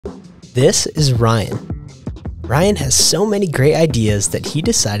This is Ryan. Ryan has so many great ideas that he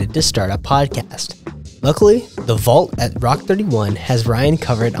decided to start a podcast. Luckily, the Vault at Rock 31 has Ryan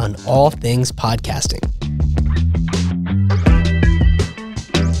covered on all things podcasting.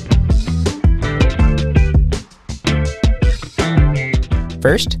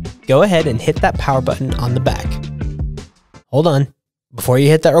 First, go ahead and hit that power button on the back. Hold on. Before you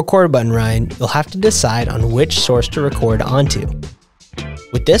hit that record button, Ryan, you'll have to decide on which source to record onto.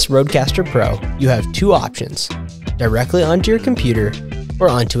 With this Rodecaster Pro, you have two options: directly onto your computer or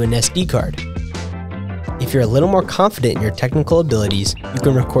onto an SD card. If you're a little more confident in your technical abilities, you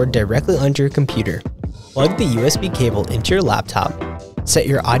can record directly onto your computer. Plug the USB cable into your laptop, set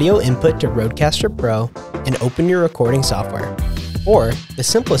your audio input to Rodecaster Pro, and open your recording software. Or, the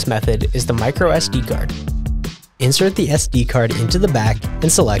simplest method is the micro SD card. Insert the SD card into the back and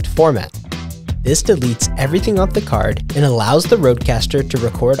select Format. This deletes everything off the card and allows the Rodecaster to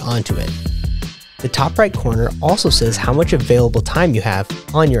record onto it. The top right corner also says how much available time you have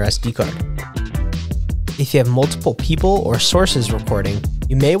on your SD card. If you have multiple people or sources recording,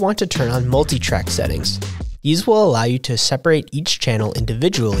 you may want to turn on multi-track settings. These will allow you to separate each channel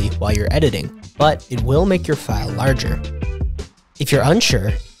individually while you're editing, but it will make your file larger. If you're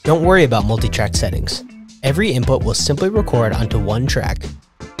unsure, don't worry about multi-track settings. Every input will simply record onto one track.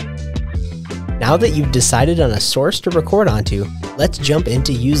 Now that you've decided on a source to record onto, let's jump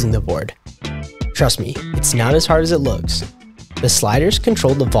into using the board. Trust me, it's not as hard as it looks. The sliders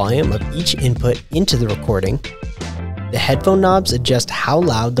control the volume of each input into the recording. The headphone knobs adjust how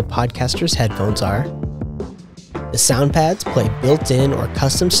loud the podcaster's headphones are. The sound pads play built-in or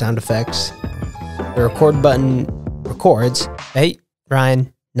custom sound effects. The record button records. Hey,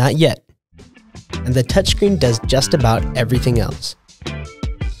 Ryan, not yet. And the touchscreen does just about everything else.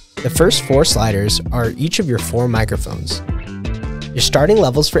 The first four sliders are each of your four microphones. Your starting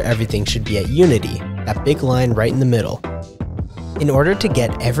levels for everything should be at unity, that big line right in the middle. In order to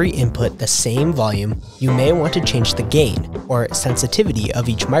get every input the same volume, you may want to change the gain, or sensitivity, of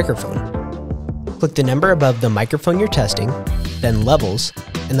each microphone. Click the number above the microphone you're testing, then Levels,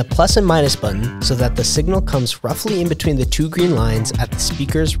 and the plus and minus button so that the signal comes roughly in between the two green lines at the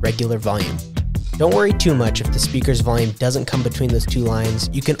speaker's regular volume. Don't worry too much if the speaker's volume doesn't come between those two lines.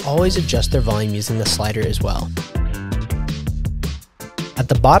 You can always adjust their volume using the slider as well. At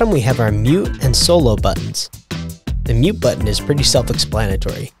the bottom we have our mute and solo buttons. The mute button is pretty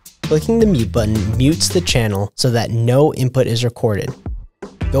self-explanatory. Clicking the mute button mutes the channel so that no input is recorded.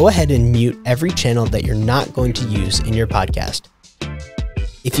 Go ahead and mute every channel that you're not going to use in your podcast.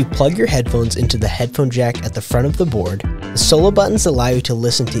 If you plug your headphones into the headphone jack at the front of the board, the solo buttons allow you to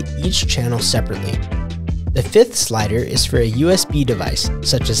listen to each channel separately. The fifth slider is for a USB device,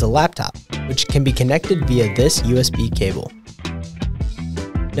 such as a laptop, which can be connected via this USB cable.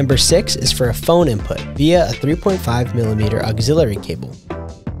 Number 6 is for a phone input via a 3.5mm auxiliary cable.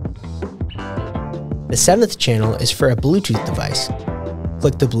 The 7th channel is for a Bluetooth device.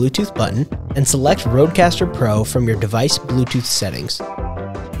 Click the Bluetooth button and select Rodecaster Pro from your device Bluetooth settings.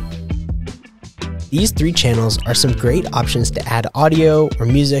 These 3 channels are some great options to add audio or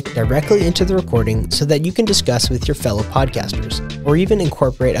music directly into the recording so that you can discuss with your fellow podcasters, or even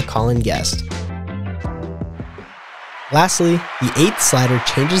incorporate a call-in guest. Lastly, the 8th slider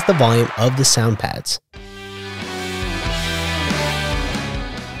changes the volume of the sound pads.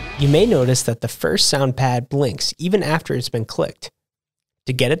 You may notice that the first sound pad blinks even after it's been clicked.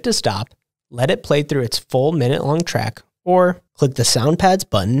 To get it to stop, let it play through its full minute-long track, or click the sound pads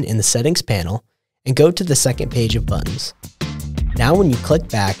button in the settings panel and go to the second page of buttons. Now when you click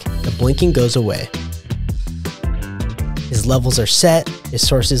back, the blinking goes away. His levels are set, his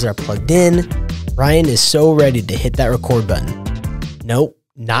sources are plugged in. Ryan is so ready to hit that record button. Nope,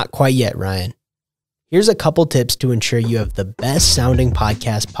 not quite yet, Ryan. Here's a couple tips to ensure you have the best sounding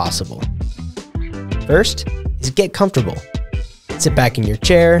podcast possible. First is get comfortable. Sit back in your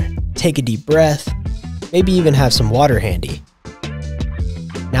chair, take a deep breath, maybe even have some water handy.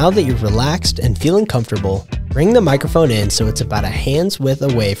 Now that you're relaxed and feeling comfortable, bring the microphone in so it's about a hand's width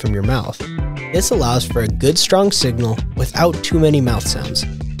away from your mouth. This allows for a good strong signal without too many mouth sounds.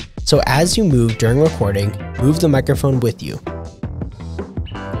 So as you move during recording, move the microphone with you.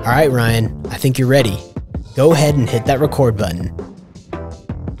 Alright Ryan, I think you're ready. Go ahead and hit that record button.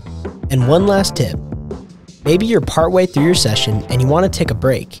 And one last tip. Maybe you're partway through your session and you want to take a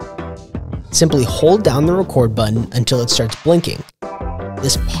break. Simply hold down the record button until it starts blinking.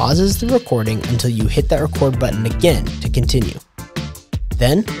 This pauses the recording until you hit that record button again to continue.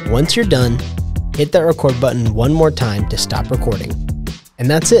 Then, once you're done, hit that record button one more time to stop recording. And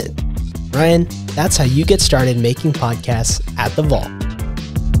that's it. Ryan, that's how you get started making podcasts at the Vault.